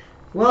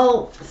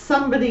 Well,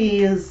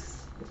 somebody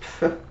is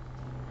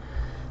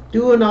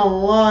doing a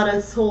lot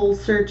of soul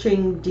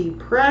searching,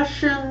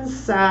 depression,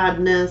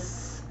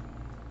 sadness,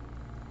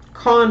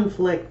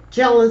 conflict,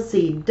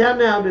 jealousy,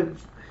 done out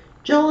of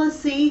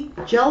jealousy.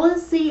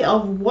 Jealousy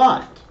of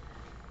what?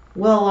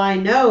 Well, I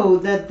know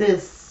that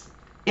this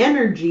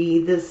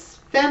energy, this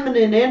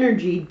feminine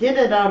energy, did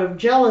it out of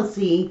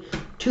jealousy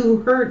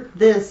to hurt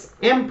this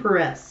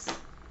empress.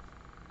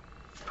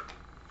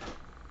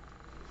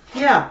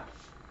 Yeah.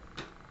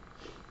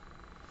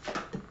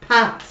 The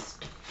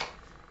past.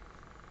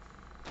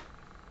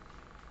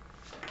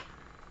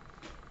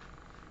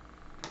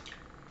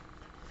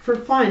 For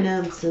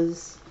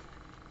finances.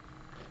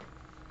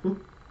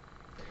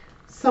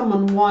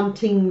 Someone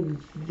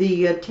wanting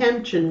the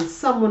attention,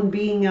 someone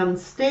being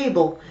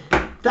unstable.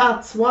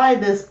 That's why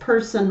this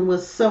person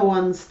was so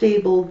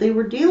unstable. They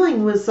were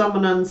dealing with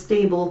someone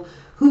unstable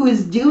who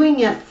is doing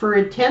it for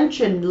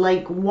attention,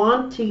 like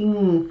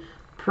wanting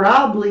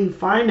probably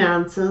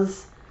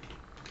finances.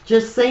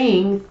 Just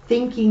saying,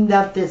 thinking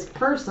that this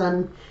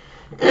person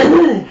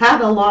had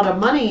a lot of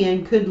money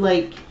and could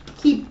like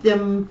keep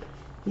them,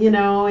 you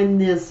know, in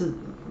this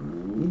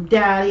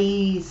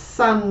daddy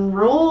son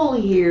role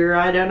here.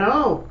 I don't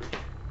know,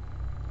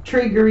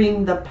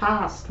 triggering the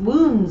past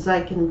wounds,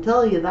 I can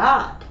tell you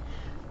that.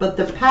 But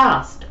the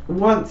past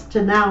wants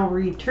to now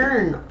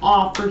return,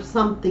 offer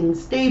something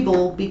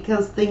stable,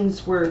 because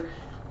things were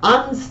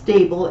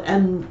unstable,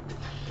 and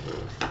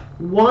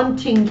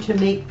wanting to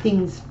make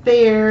things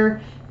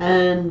fair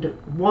and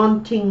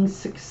wanting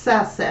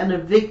success and a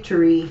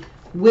victory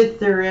with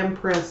their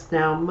empress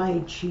now. My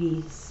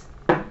jeez.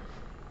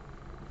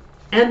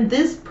 And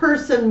this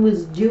person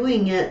was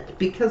doing it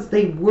because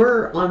they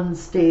were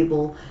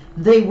unstable.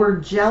 They were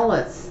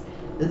jealous.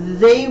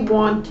 They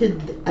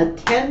wanted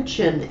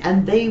attention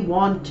and they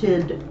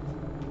wanted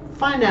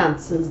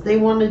finances. They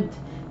wanted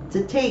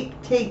to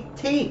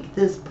take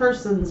this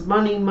person's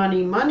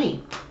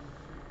money.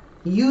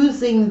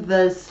 Using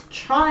this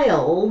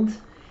child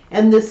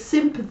and the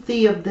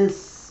sympathy of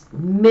this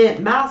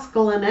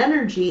masculine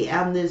energy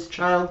and this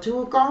child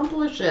to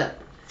accomplish it.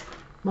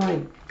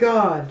 My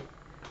God.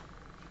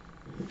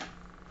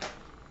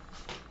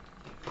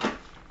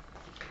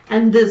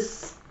 And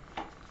this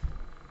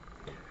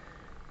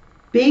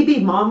Baby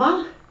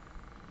mama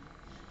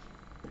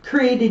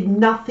created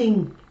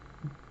nothing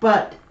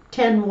but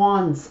 10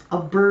 wands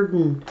of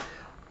burden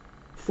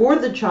for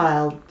the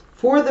child,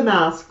 for the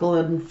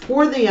masculine,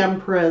 for the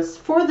empress,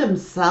 for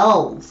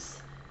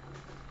themselves.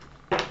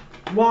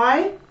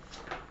 Why?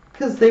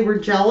 Because they were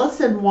jealous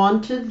and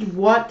wanted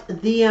what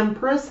the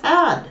empress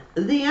had,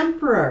 the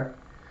emperor.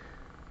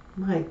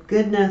 My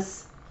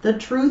goodness, the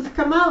truth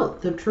come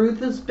out. The truth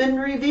has been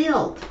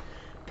revealed.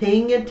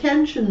 Paying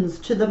attention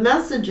to the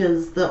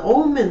messages, the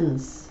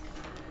omens.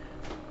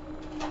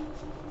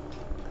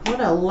 What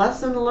a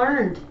lesson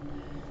learned.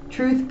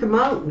 Truth come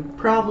out in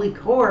probably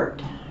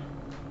court.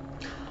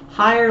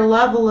 Higher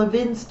level of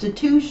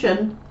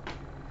institution.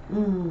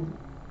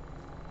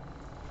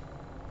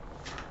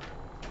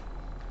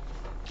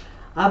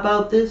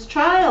 About this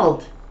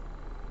child.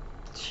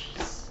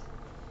 Jeez.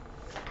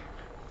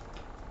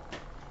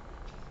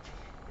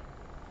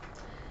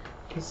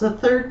 It's a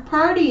third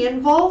party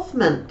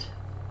involvement.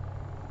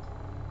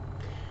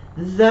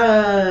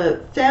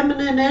 The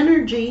feminine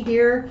energy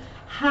here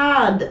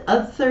had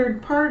a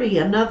third party,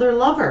 another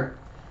lover.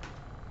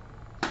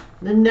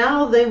 And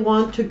now they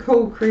want to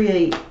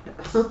co-create.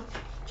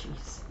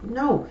 Jeez.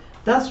 No,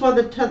 that's why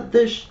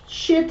the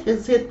shit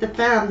has hit the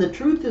fan. The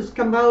truth has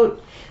come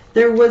out.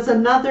 There was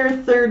another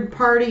third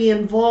party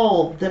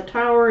involved. The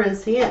tower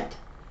is hit.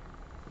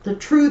 The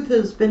truth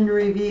has been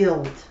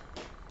revealed.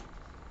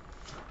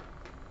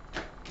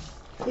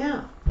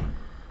 Yeah.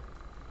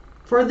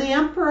 For the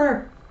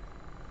emperor.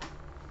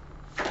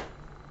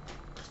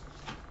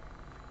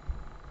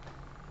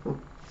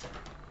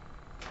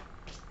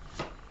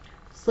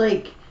 It's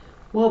like,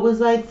 what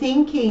was I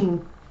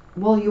thinking?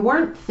 Well, you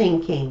weren't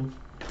thinking.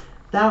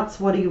 That's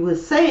what he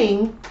was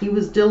saying. He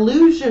was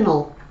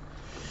delusional.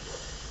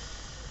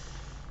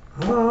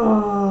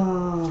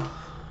 Oh.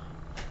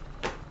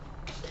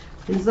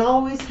 He's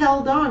always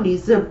held on.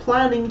 He's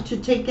planning to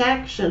take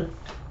action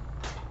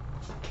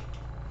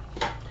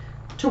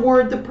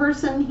toward the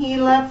person he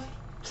left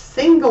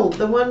single,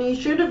 the one he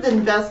should have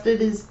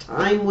invested his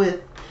time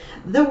with,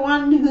 the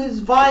one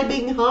who's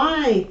vibing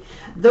high,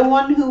 the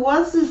one who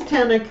was his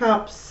 10 of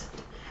cups,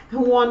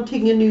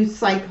 wanting a new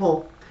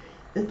cycle.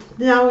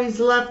 Now he's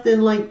left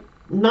in like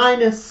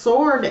 9 of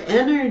sword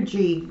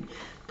energy.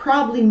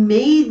 Probably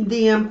made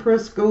the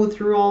empress go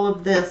through all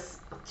of this.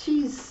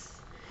 Jeez.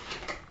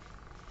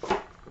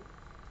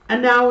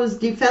 And now is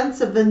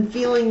defensive and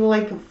feeling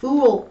like a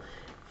fool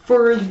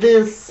for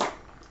this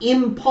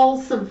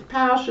impulsive,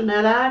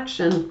 passionate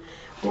action.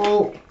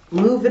 Well,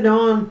 moving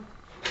on.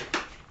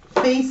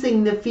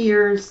 Facing the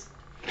fears.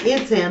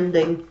 It's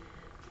ending.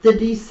 The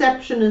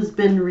deception has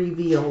been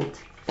revealed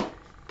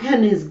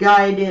and is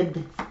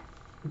guided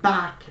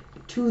back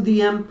to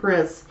the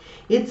empress.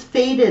 It's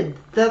faded.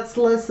 That's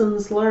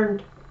lessons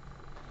learned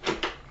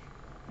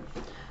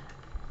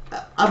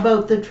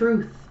about the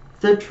truth.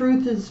 The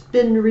truth has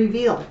been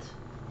revealed.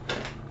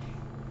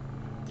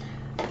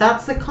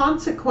 That's the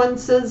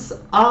consequences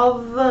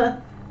of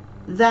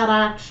that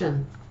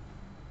action.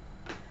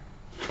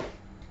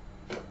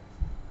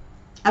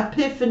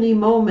 Epiphany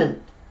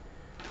moment.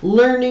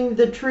 Learning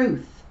the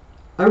truth.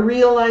 A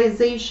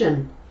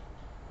realization.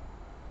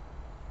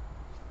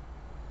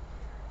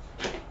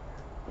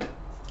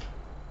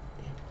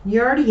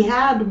 You already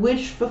had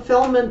wish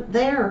fulfillment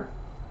there.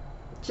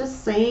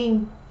 Just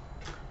saying.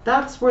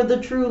 That's where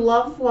the true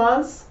love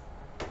was.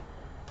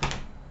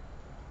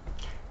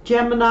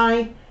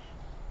 Gemini,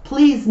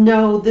 please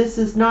know this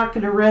is not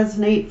going to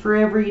resonate for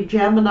every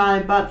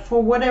Gemini, but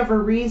for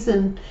whatever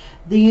reason,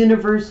 the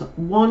universe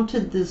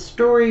wanted this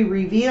story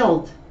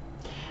revealed.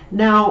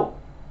 Now,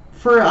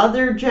 for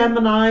other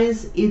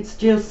Geminis, it's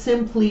just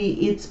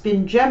simply, it's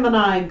been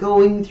Gemini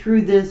going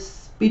through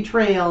this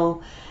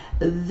betrayal,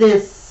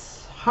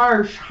 this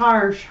harsh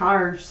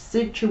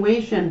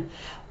situation,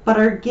 but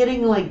are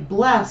getting like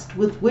blessed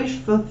with wish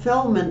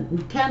fulfillment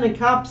and 10 of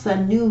cups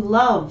and new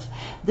love.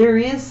 There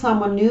is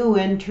someone new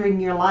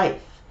entering your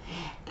life,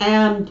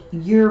 and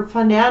you're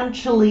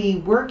financially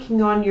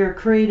working on your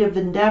creative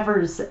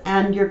endeavors,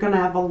 and you're going to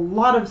have a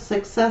lot of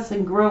success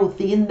and growth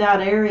in that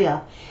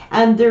area,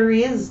 and there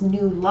is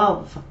new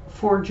love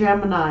for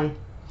Gemini.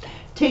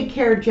 Take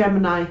care,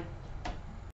 Gemini.